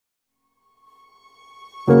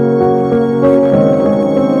Kepala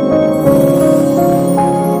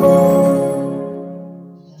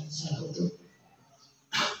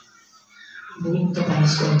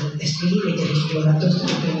Sekolah SD dari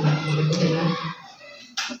 200 dengan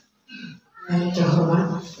yang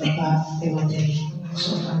terhormat Bapak Pemateri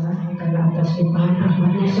Sekolah karena atas limpahan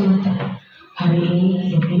rahmatnya semata hari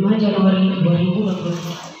ini 25 Januari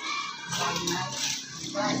 2024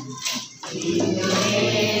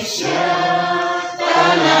 Indonesia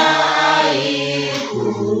tanah airku,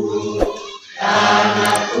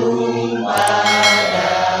 tanah tumpah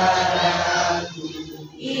darahku.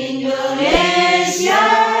 Indonesia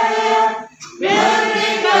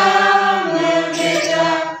merdeka,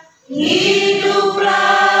 merdeka,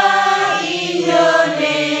 hiduplah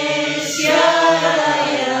Indonesia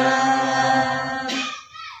Raya.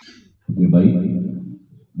 Oke, baik.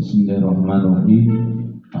 Bismillahirrahmanirrahim.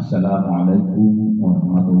 Assalamualaikum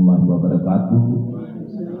warahmatullahi wabarakatuh.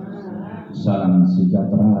 Salam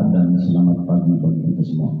sejahtera dan selamat pagi bagi kita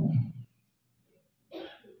semua.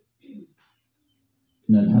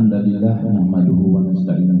 Alhamdulillah nahmaduhu wa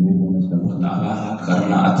nasta'inuhu wa nastaghfiruh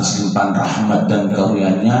karena atas limpahan rahmat dan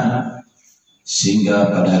karunia-Nya sehingga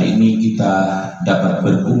pada hari ini kita dapat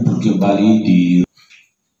berkumpul kembali di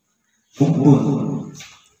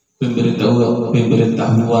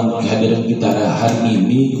pemberitahuan kehadiran kita hari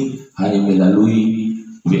ini hanya melalui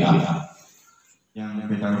WA.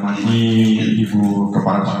 Yang kita hormati Ibu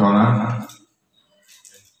Kepala Sekolah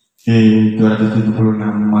di 276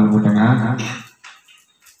 Maluku Tengah,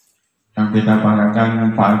 yang kita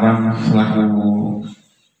banggakan Pak Adam selaku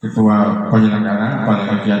Ketua Penyelenggara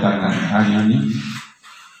pada kegiatan hari ini.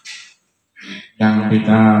 Yang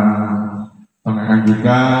kita banggakan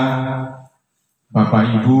juga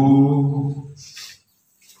Bapak Ibu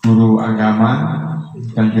guru agama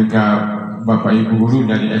dan juga Bapak Ibu guru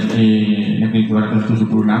dari SD Negeri 276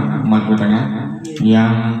 Maluku Tengah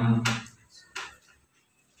yang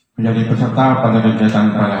menjadi peserta pada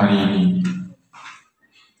kegiatan pada hari ini.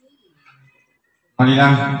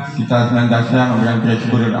 Marilah kita senantiasa memberikan puji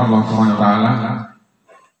syukur Allah SWT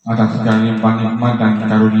atas segala limpahan nikmat dan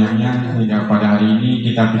karunia-Nya sehingga pada hari ini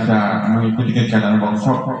kita bisa mengikuti kegiatan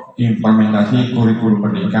workshop implementasi kurikulum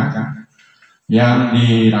merdeka yang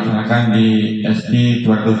dilaksanakan di SD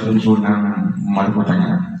 276 Maluku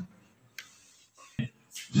Tengah.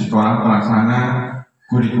 Sekolah pelaksana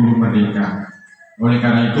kurikulum merdeka. Oleh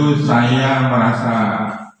karena itu saya merasa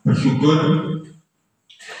bersyukur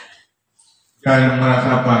dan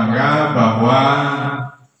merasa bangga bahwa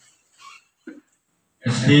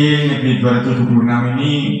SD Negeri 276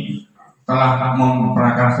 ini telah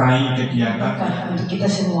memprakarsai kegiatan untuk kita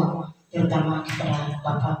semua, terutama kepada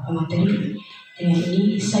Bapak Pemateri. Dengan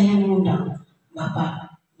ini saya mengundang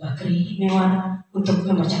Bapak Bakri Mewar untuk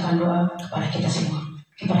membacakan doa kepada kita semua.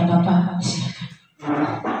 Kepada Bapak, silakan.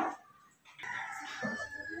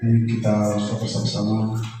 Kita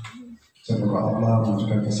bersama-sama semoga Allah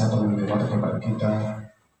memberikan kesehatan dan kekuatan kepada kita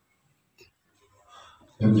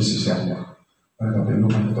dan di sisi Allah. Pada itu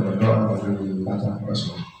kita berdoa dengan membaca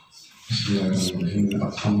Rasul. Bismillahirrahmanirrahim.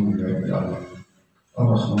 Alhamdulillahirabbil alamin.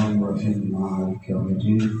 Arrahmanirrahim. Maliki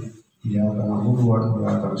yaumiddin. Iyyaka na'budu wa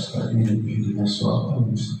iyyaka nasta'in. Ihdinas siratal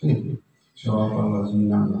mustaqim. Shiratal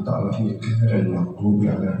ladzina an'amta 'alaihim ghairil maghdubi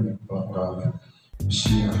 'alaihim waladdallin.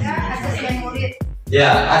 Bismillahirrahmanirrahim.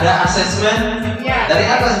 Ya, ada asesmen dari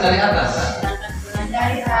atas. Dari atas.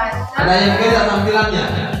 Ada yang beda tampilannya.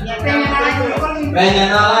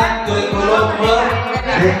 Pengenalan kurikulum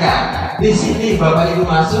merdeka. Di sini Bapak Ibu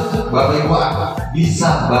masuk, Bapak Ibu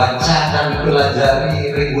bisa baca dan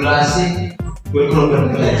pelajari regulasi kurikulum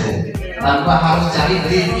merdeka tanpa harus cari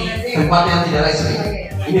di tempat yang tidak resmi.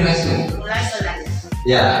 Ini resmi.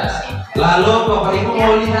 Ya. Lalu Bapak Ibu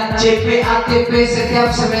mau lihat CPATP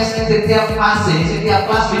setiap semester, setiap fase, setiap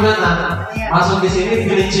kelas di mana? Masuk di sini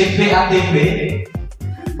pilih CPATP.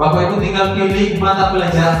 Bapak Ibu tinggal pilih mata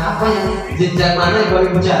pelajaran apa yang jenjang mana yang Bapak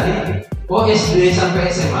Ibu cari. Oh, SD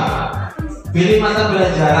sampai SMA. Pilih mata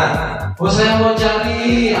pelajaran. Oh, saya mau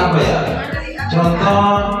cari apa ya?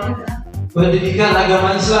 Contoh pendidikan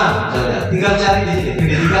agama Islam. Tinggal cari di sini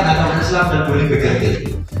pendidikan agama Islam dan boleh PKT.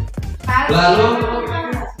 Lalu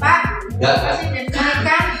ya.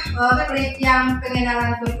 Klik yang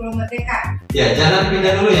pengenalan kurikulum merdeka. Ya, jangan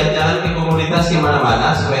pindah dulu ya, jangan ke komunitas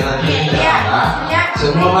kemana-mana supaya nanti tidak ada.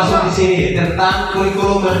 Semua masuk di sini tentang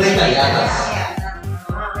kurikulum merdeka di atas.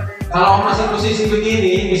 Kalau masih posisi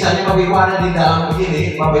begini, misalnya Bapak Ibu ada di dalam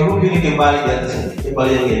begini, Bapak Ibu pilih kembali di atas ini,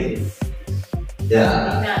 kembali yang ini. Ya,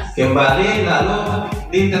 kembali lalu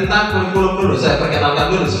di tentang kurikulum dulu. Saya perkenalkan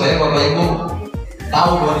dulu supaya Bapak Ibu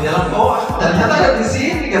tahu bahwa di dalam. Oh, ternyata ada di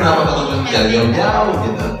sini. Kenapa ketemu? jauh-jauh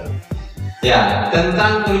gitu. Ya,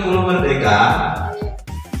 tentang kurikulum merdeka,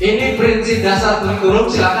 ini prinsip dasar kurikulum.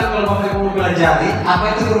 Silakan kalau Bapak Ibu mau pelajari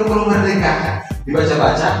apa itu kurikulum merdeka,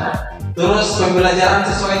 dibaca-baca. Terus pembelajaran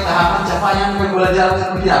sesuai tahapan capaian pembelajaran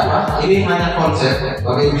seperti apa? Ini hanya konsep,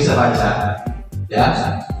 Bapak Ibu bisa baca. Ya,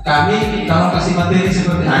 kami kalau kasih materi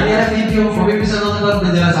seperti ini ada video, Bapak Ibu bisa nonton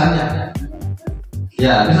penjelasannya.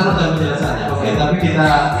 Ya, bisa nonton penjelasannya. Oke, tapi kita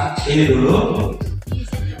ini dulu.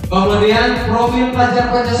 Kemudian profil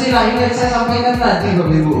pelajar Pancasila ini yang saya sampaikan tadi,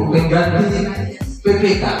 Bapak Ibu, pengganti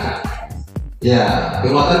PPK. Ya,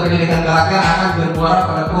 penguatan pendidikan karakter akan bermuara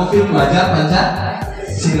pada profil pelajar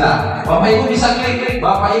Pancasila. Bapak Ibu bisa klik,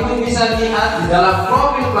 Bapak Ibu bisa lihat di dalam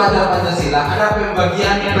profil pelajar Pancasila ada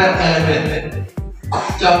pembagian per elemen.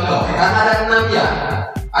 Contoh, kan ada 6 ya,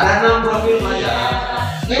 ada 6 profil pelajar.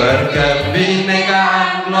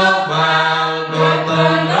 Berkebinekaan global,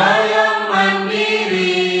 gotong royong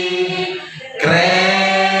mandiri,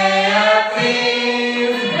 kreatif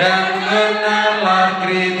dan bernalar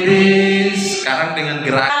kritis. Sekarang dengan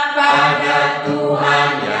gerak pada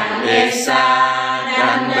Tuhan yang esa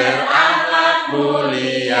dan berakhlak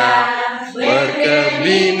mulia,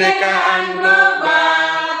 berkebinekaan global,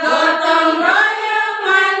 Gotong royong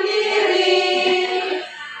mandiri,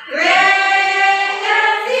 kreatif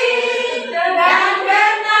dan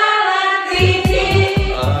bernalar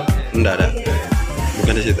kritis. Enggak ada,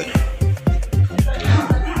 bukan di situ.